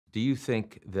Do you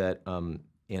think that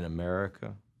in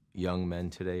America, young men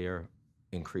today are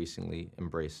increasingly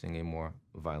embracing a more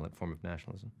violent form of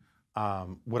nationalism?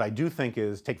 What I do think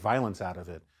is, take violence out of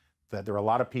it, that there are a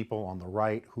lot of people on the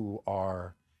right who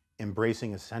are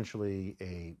embracing essentially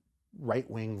a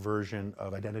right-wing version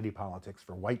of identity politics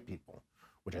for white people,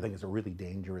 which I think is a really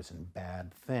dangerous and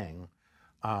bad thing.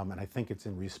 And I think it's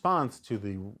in response to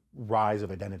the rise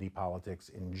of identity politics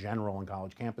in general on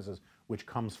college campuses, which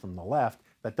comes from the left.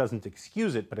 That doesn't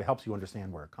excuse it, but it helps you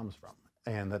understand where it comes from.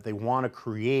 And that they want to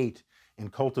create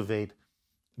and cultivate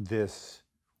this,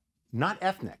 not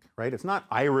ethnic, right? It's not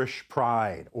Irish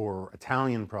pride or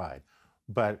Italian pride,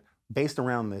 but based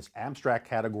around this abstract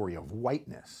category of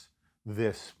whiteness,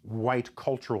 this white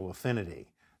cultural affinity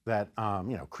that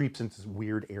creeps into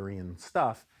weird Aryan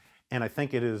stuff. And I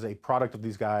think it is a product of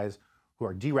these guys who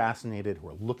are deracinated, who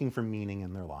are looking for meaning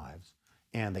in their lives,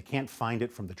 and they can't find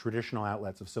it from the traditional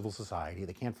outlets of civil society.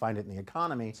 They can't find it in the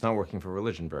economy. It's not working for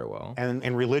religion very well.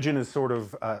 And religion is sort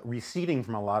of receding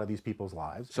from a lot of these people's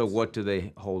lives. So what do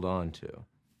they hold on to?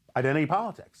 Identity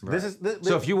politics. Right.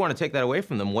 So if you want to take that away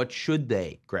from them, what should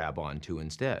they grab onto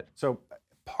instead? So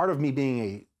part of me being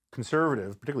a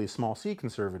conservative, particularly a small c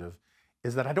conservative,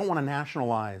 is that I don't want to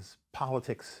nationalize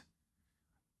politics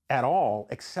at all,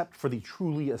 except for the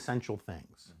truly essential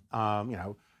things.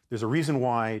 There's a reason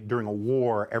why during a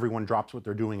war, everyone drops what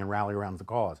they're doing and rally around the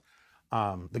cause.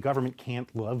 The government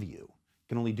can't love you. It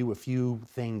can only do a few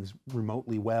things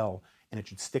remotely well, and it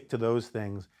should stick to those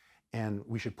things. And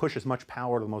we should push as much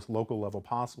power to the most local level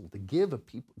possible to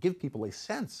give people a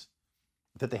sense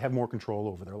that they have more control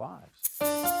over their lives.